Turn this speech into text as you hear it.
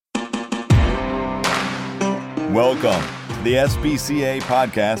Welcome to the SBCA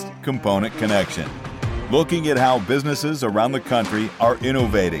podcast, Component Connection. Looking at how businesses around the country are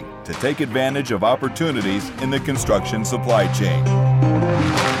innovating to take advantage of opportunities in the construction supply chain.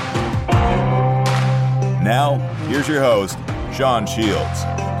 Now, here's your host, Sean Shields.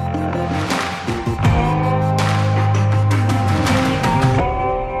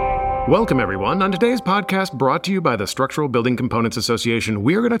 Welcome, everyone. On today's podcast, brought to you by the Structural Building Components Association,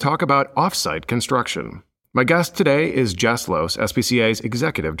 we are going to talk about off-site construction. My guest today is Jess Loos, SBCA's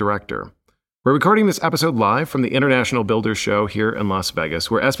Executive Director. We're recording this episode live from the International Builders Show here in Las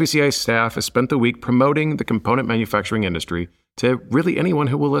Vegas, where SBCA staff has spent the week promoting the component manufacturing industry to really anyone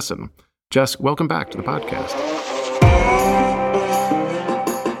who will listen. Jess, welcome back to the podcast.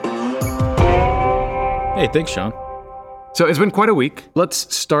 Hey, thanks, Sean. So it's been quite a week.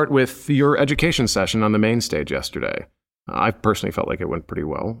 Let's start with your education session on the main stage yesterday. I personally felt like it went pretty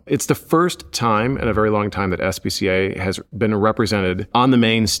well. It's the first time in a very long time that SBCA has been represented on the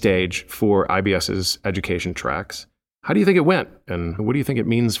main stage for IBS's education tracks. How do you think it went, and what do you think it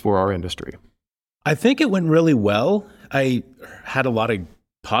means for our industry? I think it went really well. I had a lot of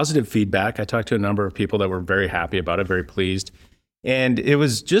positive feedback. I talked to a number of people that were very happy about it, very pleased. And it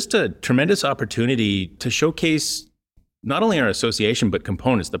was just a tremendous opportunity to showcase not only our association, but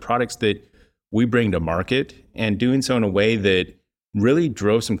components, the products that we bring to market, and doing so in a way that really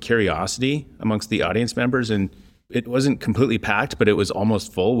drove some curiosity amongst the audience members. And it wasn't completely packed, but it was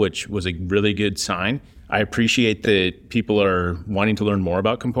almost full, which was a really good sign. I appreciate that people are wanting to learn more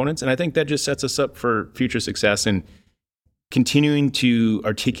about components. And I think that just sets us up for future success and continuing to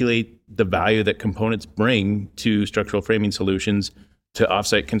articulate the value that components bring to structural framing solutions, to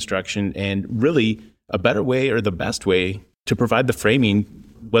offsite construction, and really a better way or the best way to provide the framing,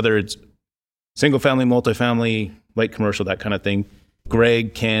 whether it's single family, multifamily, light commercial, that kind of thing.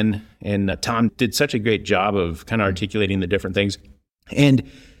 Greg, Ken, and Tom did such a great job of kind of articulating the different things. And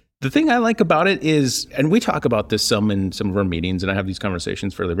the thing I like about it is, and we talk about this some in some of our meetings, and I have these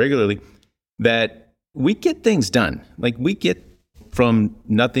conversations fairly regularly, that we get things done. Like, we get from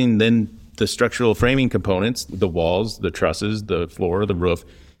nothing, then the structural framing components, the walls, the trusses, the floor, the roof.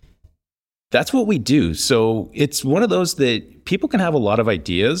 That's what we do. So it's one of those that people can have a lot of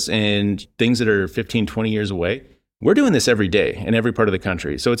ideas and things that are 15, 20 years away. We're doing this every day in every part of the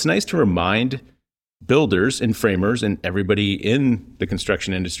country. So it's nice to remind builders and framers and everybody in the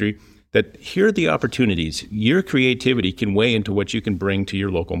construction industry that here are the opportunities. Your creativity can weigh into what you can bring to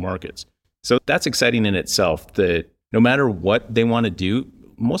your local markets. So that's exciting in itself, that no matter what they want to do,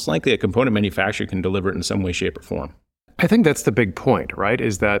 most likely a component manufacturer can deliver it in some way, shape, or form. I think that's the big point, right?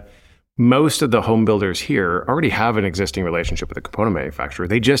 Is that most of the home builders here already have an existing relationship with a component manufacturer.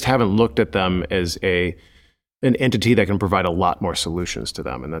 They just haven't looked at them as an entity that can provide a lot more solutions to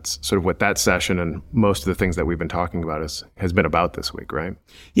them. And that's sort of what that session and most of the things that we've been talking about has been about this week, right?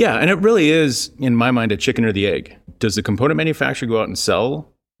 Yeah, and it really is, in my mind, a chicken or the egg. Does the component manufacturer go out and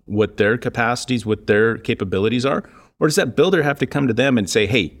sell what their capacities, what their capabilities are? Or does that builder have to come to them and say,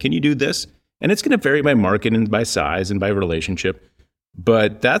 hey, can you do this? And it's going to vary by market and by size and by relationship.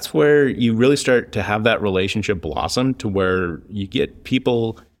 But that's where you really start to have that relationship blossom, to where you get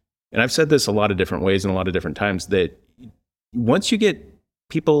people, and I've said this a lot of different ways and a lot of different times, that once you get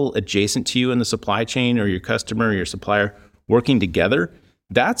people adjacent to you in the supply chain, or your customer or your supplier working together,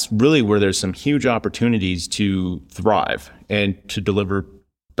 that's really where there's some huge opportunities to thrive and to deliver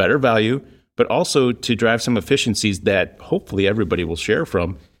better value, but also to drive some efficiencies that hopefully everybody will share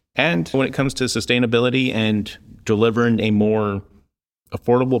from. And when it comes to sustainability and delivering a more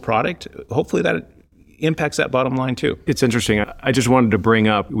affordable product, hopefully that impacts that bottom line too. It's interesting. I just wanted to bring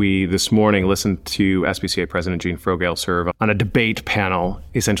up, we this morning listened to SBCA President Gene Frogale serve on a debate panel,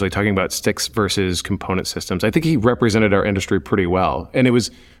 essentially talking about sticks versus component systems. I think he represented our industry pretty well. And it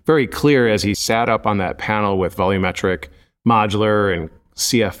was very clear as he sat up on that panel with volumetric, modular, and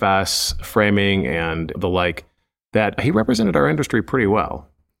CFS framing and the like, that he represented our industry pretty well.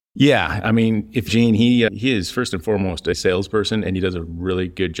 Yeah, I mean, if Gene, he is first and foremost a salesperson, and he does a really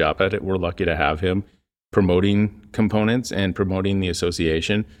good job at it. We're lucky to have him promoting components and promoting the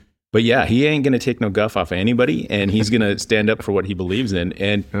association. But yeah, he ain't going to take no guff off of anybody, and he's going to stand up for what he believes in.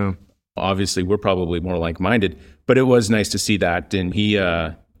 And obviously, we're probably more like-minded, but it was nice to see that. And he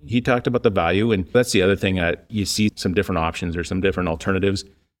talked about the value, and that's the other thing. You see some different options or some different alternatives,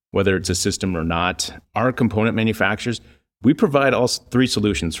 whether it's a system or not. Our component manufacturers, we provide all three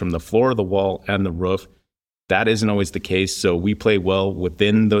solutions, from the floor, the wall, and the roof. That isn't always the case, so we play well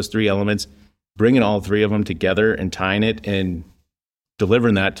within those three elements, bringing all three of them together and tying it and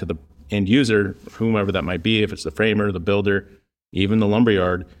delivering that to the end user, whomever that might be, if it's the framer, the builder, even the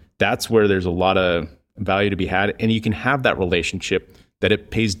lumberyard. That's where there's a lot of value to be had, and you can have that relationship that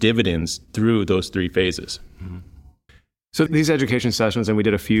it pays dividends through those 3 phases. Mm-hmm. So these education sessions, and we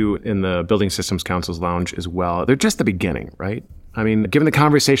did a few in the Building Systems Council's lounge as well, they're just the beginning, right? I mean, given the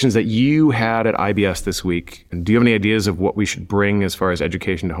conversations that you had at IBS this week, do you have any ideas of what we should bring as far as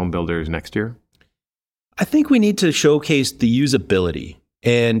education to home builders next year? I think we need to showcase the usability.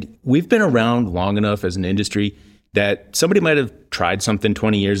 And we've been around long enough as an industry that somebody might have tried something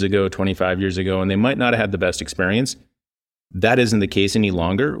 20 years ago, 25 years ago, and they might not have had the best experience. That isn't the case any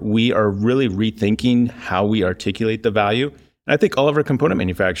longer. We are really rethinking how we articulate the value. And I think all of our component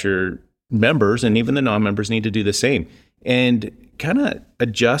manufacturer members and even the non-members need to do the same and kind of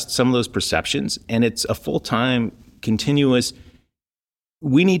adjust some of those perceptions. And it's a full-time, continuous.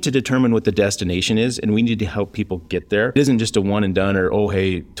 We need to determine what the destination is, and we need to help people get there. It isn't just a one and done or, oh,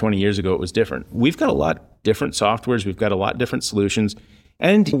 hey, 20 years ago it was different. We've got a lot different softwares. We've got a lot different solutions.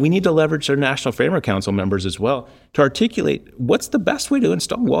 And we need to leverage our National Framework Council members as well to articulate what's the best way to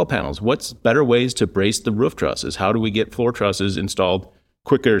install wall panels. What's better ways to brace the roof trusses? How do we get floor trusses installed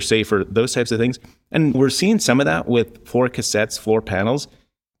quicker, safer, those types of things. And we're seeing some of that with floor cassettes, floor panels.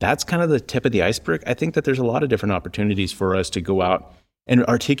 That's kind of the tip of the iceberg. I think that there's a lot of different opportunities for us to go out and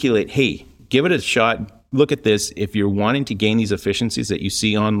articulate, hey, give it a shot. Look at this. If you're wanting to gain these efficiencies that you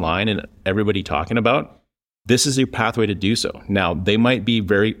see online and everybody talking about, this is your pathway to do so. Now, they might be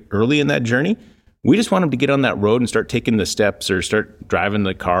very early in that journey. We just want them to get on that road and start taking the steps or start driving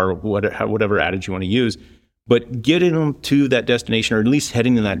the car, whatever adage you want to use, but getting them to that destination or at least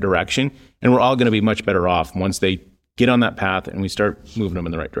heading in that direction. And we're all going to be much better off once they get on that path and we start moving them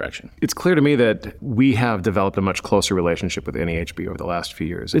in the right direction. It's clear to me that we have developed a much closer relationship with NAHB over the last few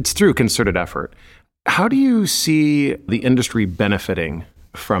years. It's through concerted effort. How do you see the industry benefiting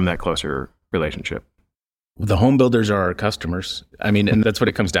from that closer relationship? The home builders are our customers. I mean, and that's what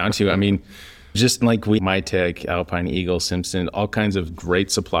it comes down to. I mean, just like MyTech, Alpine, Eagle, Simpson, all kinds of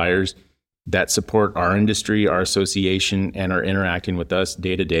great suppliers that support our industry, our association, and are interacting with us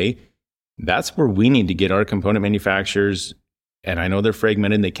day to day. That's where we need to get our component manufacturers. And I know they're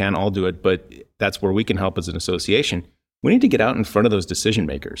fragmented, they can't all do it, but that's where we can help as an association. We need to get out in front of those decision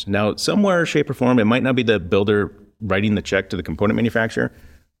makers. Now, somewhere, shape, or form, it might not be the builder writing the check to the component manufacturer,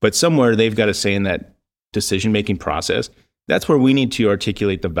 but somewhere they've got a say in that decision-making process. That's where we need to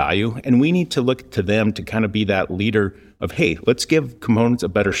articulate the value, and we need to look to them to kind of be that leader of, hey, let's give components a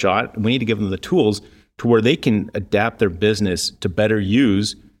better shot. We need to give them the tools to where they can adapt their business to better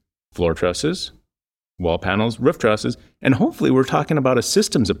use floor trusses, wall panels, roof trusses, and hopefully we're talking about a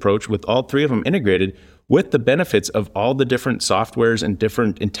systems approach with all three of them integrated with the benefits of all the different softwares and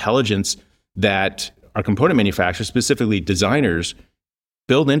different intelligence that our component manufacturers, specifically designers,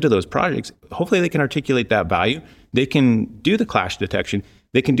 build into those projects. Hopefully they can articulate that value. They can do the clash detection.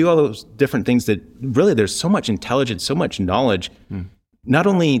 They can do all those different things that really there's so much intelligence, so much knowledge, not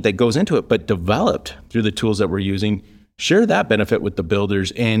only that goes into it, but developed through the tools that we're using. Share that benefit with the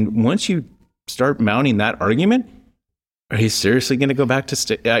builders. And once you start mounting that argument, are you seriously going to go back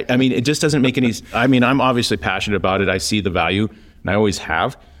to I mean, it just doesn't make any I mean, I'm obviously passionate about it. I see the value, and I always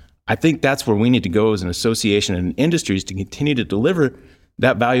have. I think that's where we need to go as an association and industries to continue to deliver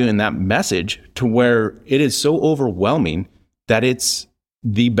that value and that message to where it is so overwhelming that it's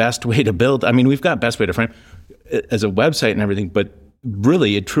the best way to build. I mean, we've got best way to frame as a website and everything, but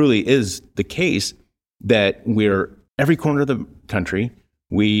really, it truly is the case that we're every corner of the country.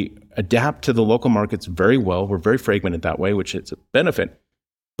 We adapt to the local markets very well. We're very fragmented that way, which is a benefit.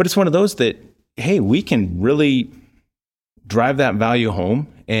 But it's one of those that, hey, we can really drive that value home,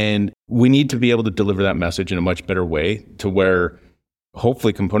 and we need to be able to deliver that message in a much better way to where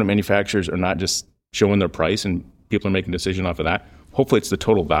hopefully component manufacturers are not just showing their price and people are making a decision off of that. Hopefully it's the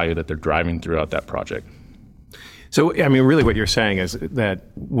total value that they're driving throughout that project. So, I mean, really what you're saying is that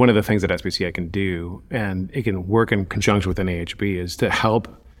one of the things that SBCA can do, and it can work in conjunction with NAHB, is to help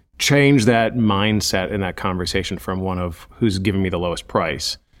change that mindset in that conversation from one of who's giving me the lowest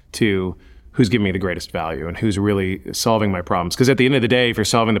price to who's giving me the greatest value and who's really solving my problems. Because at the end of the day, if you're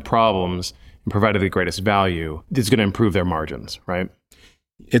solving the problems and providing the greatest value, it's going to improve their margins, right?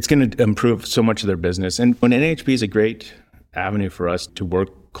 It's going to improve so much of their business. And when NAHB is a great avenue for us to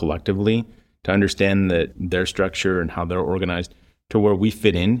work collectively, to understand that their structure and how they're organized, to where we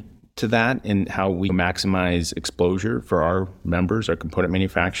fit in to that and how we maximize exposure for our members, our component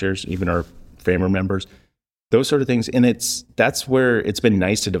manufacturers, even our framer members, those sort of things. And that's where it's been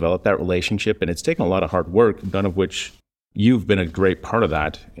nice to develop that relationship. And it's taken a lot of hard work, none of which you've been a great part of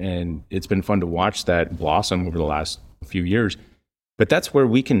that. And it's been fun to watch that blossom over the last few years. But that's where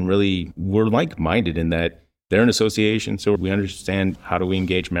we can really, we're like-minded in that they're an association, so we understand how do we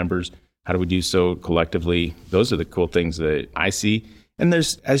engage members. How do we do so collectively? Those are the cool things that I see. And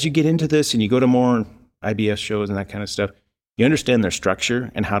as you get into this and you go to more IBS shows and that kind of stuff, you understand their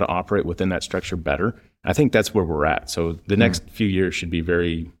structure and how to operate within that structure better. I think that's where we're at. So the next few years should be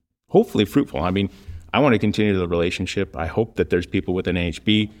very, hopefully, fruitful. I mean, I want to continue the relationship. I hope that there's people within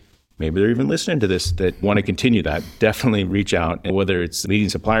AHB, maybe they're even listening to this, that want to continue that. Definitely reach out. And whether it's Leading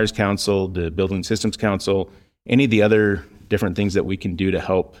Suppliers Council, the Building Systems Council, any of the other different things that we can do to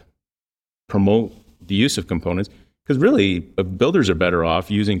help promote the use of components. Because really, if builders are better off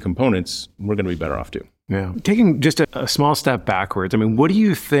using components, we're going to be better off too. Yeah. Taking just a small step backwards, I mean, what do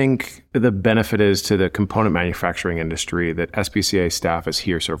you think the benefit is to the component manufacturing industry that SBCA staff is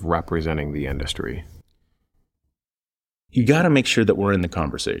here sort of representing the industry? You got to make sure that we're in the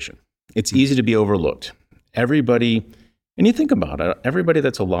conversation. It's easy to be overlooked. Everybody, and you think about it, everybody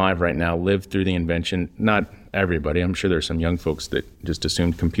that's alive right now lived through the invention. Not everybody. I'm sure there's some young folks that just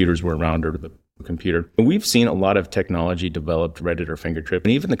assumed computers were around or the computer. We've seen a lot of technology developed right at our fingertip,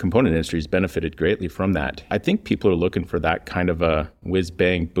 and even the component industry has benefited greatly from that. I think people are looking for that kind of a whiz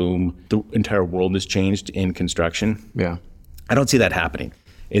bang boom. The entire world has changed in construction. Yeah. I don't see that happening.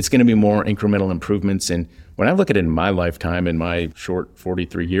 It's going to be more incremental improvements. And when I look at it in my lifetime, in my short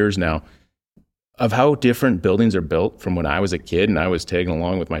 43 years now, of how different buildings are built from when I was a kid and I was tagging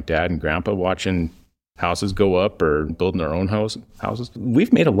along with my dad and grandpa watching houses go up or building our own houses.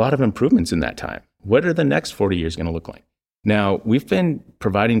 We've made a lot of improvements in that time. What are the next 40 years going to look like? Now, we've been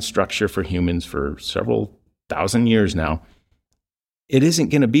providing structure for humans for several thousand years now. It isn't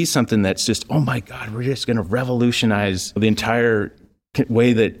going to be something that's just, oh my God, we're just going to revolutionize the entire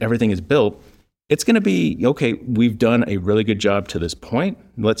way that everything is built. It's going to be, okay, we've done a really good job to this point.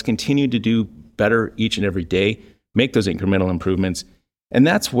 Let's continue to do better each and every day, make those incremental improvements. And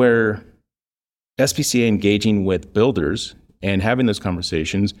that's where SBCA engaging with builders and having those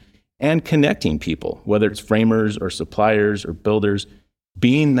conversations and connecting people, whether it's framers or suppliers or builders,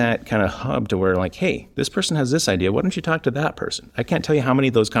 being that kind of hub to where like, hey, this person has this idea. Why don't you talk to that person? I can't tell you how many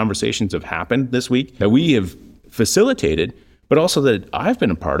of those conversations have happened this week that we have facilitated, but also that I've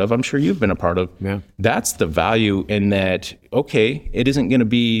been a part of. I'm sure you've been a part of. Yeah. That's the value in that, okay, it isn't going to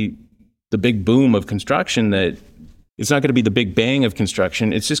be the big boom of construction that it's not going to be the big bang of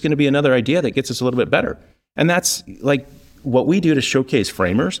construction. It's just going to be another idea that gets us a little bit better. And that's like what we do to showcase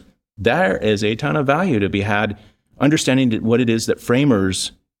framers. There is a ton of value to be had, understanding what it is that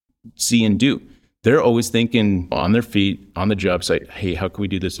framers see and do. They're always thinking on their feet, on the job site, hey, how can we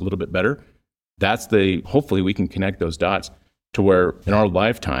do this a little bit better? Hopefully we can connect those dots to where in our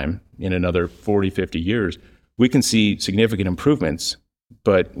lifetime, in another 40, 50 years, we can see significant improvements,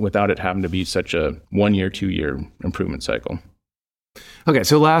 but without it having to be such a 1 year, 2 year improvement cycle. Okay,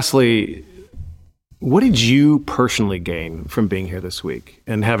 so lastly, what did you personally gain from being here this week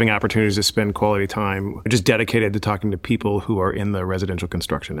and having opportunities to spend quality time just dedicated to talking to people who are in the residential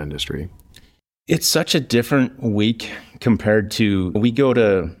construction industry? It's such a different week compared to, we go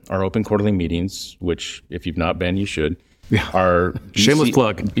to our open quarterly meetings, which if you've not been, you should. Yeah. Our Shameless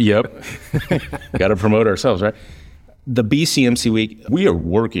plug. Yep. Got to promote ourselves, right? The BCMC week, we are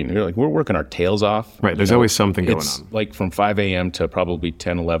working. We're working our tails off. Right. There's always something going It's on. like from 5 a.m. to probably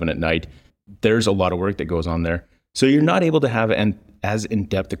 10, 11 at night. There's a lot of work that goes on there. So you're not able to have as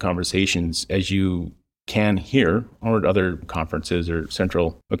in-depth conversations as you can here or at other conferences or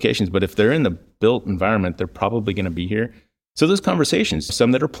central locations. But if they're in the built environment, they're probably going to be here. So those conversations,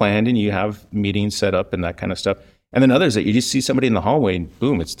 some that are planned and you have meetings set up and that kind of stuff. And then others that you just see somebody in the hallway and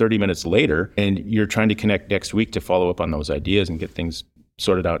boom, it's 30 minutes later and you're trying to connect next week to follow up on those ideas and get things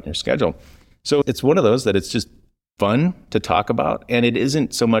sorted out in your schedule. So it's one of those that it's just fun to talk about. And it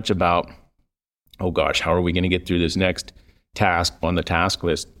isn't so much about, oh gosh, how are we going to get through this next task on the task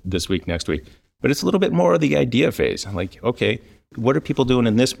list this week, next week? But it's a little bit more of the idea phase. Like, okay, what are people doing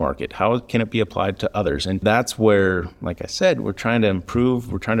in this market? How can it be applied to others? And that's where, like I said, we're trying to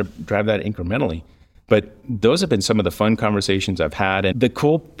improve. We're trying to drive that incrementally. But those have been some of the fun conversations I've had. And the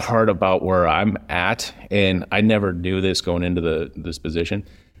cool part about where I'm at, and I never knew this going into this position,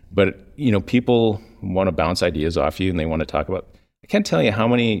 but people want to bounce ideas off you and they want to talk about. I can't tell you how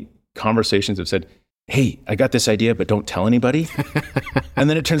many conversations have said, hey, I got this idea, but don't tell anybody. And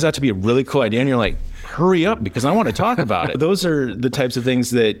then it turns out to be a really cool idea. And you're like, hurry up because I want to talk about it. Those are the types of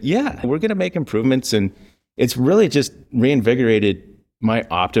things that, yeah, we're going to make improvements. And it's really just reinvigorated my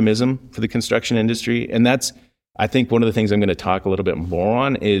optimism for the construction industry. And that's, I think, one of the things I'm going to talk a little bit more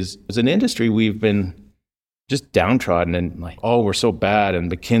on is, as an industry, we've been just downtrodden and like, oh, we're so bad.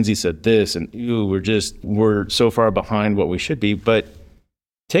 And McKinsey said this and we're so far behind what we should be. But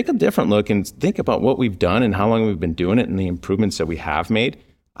take a different look and think about what we've done and how long we've been doing it and the improvements that we have made.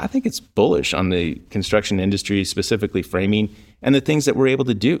 I think it's bullish on the construction industry, specifically framing, and the things that we're able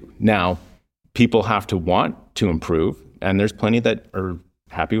to do. Now, people have to want to improve, and there's plenty that are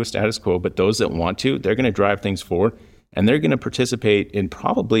happy with status quo, but those that want to, they're going to drive things forward, and they're going to participate in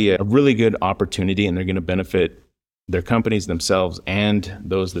probably a really good opportunity, and they're going to benefit their companies themselves and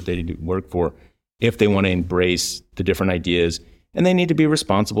those that they work for if they want to embrace the different ideas. And they need to be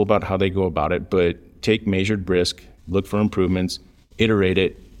responsible about how they go about it, but take measured risk, look for improvements, iterate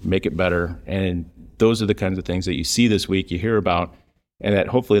it, make it better. And those are the kinds of things that you see this week, you hear about, and that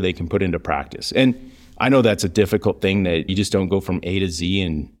hopefully they can put into practice. And I know that's a difficult thing, that you just don't go from A to Z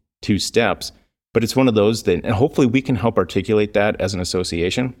in 2 steps, but it's one of those that, and hopefully we can help articulate that as an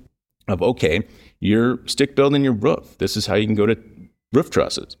association of, okay, you're stick building your roof. This is how you can go to roof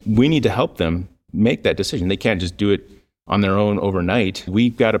trusses. We need to help them make that decision. They can't just do it on their own overnight.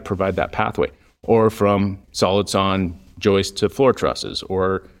 We've got to provide that pathway. Or from solid sawn joist to floor trusses,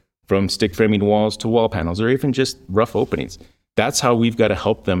 or from stick framing walls to wall panels, or even just rough openings. That's how we've got to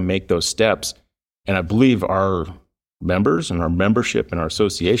help them make those steps. And I believe our members and our membership and our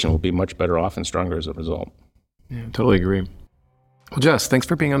association will be much better off and stronger as a result. Yeah, totally agree. Well, Jess, thanks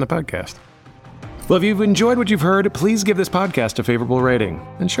for being on the podcast. Well, if you've enjoyed what you've heard, please give this podcast a favorable rating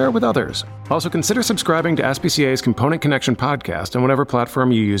and share it with others. Also, consider subscribing to SBCA's Component Connection podcast on whatever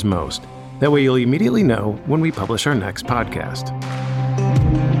platform you use most. That way you'll immediately know when we publish our next podcast.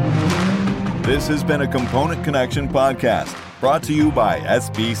 This has been a Component Connection podcast brought to you by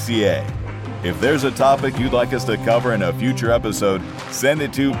SBCA. If there's a topic you'd like us to cover in a future episode, send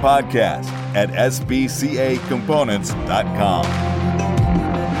it to podcast@sbcacomponents.com.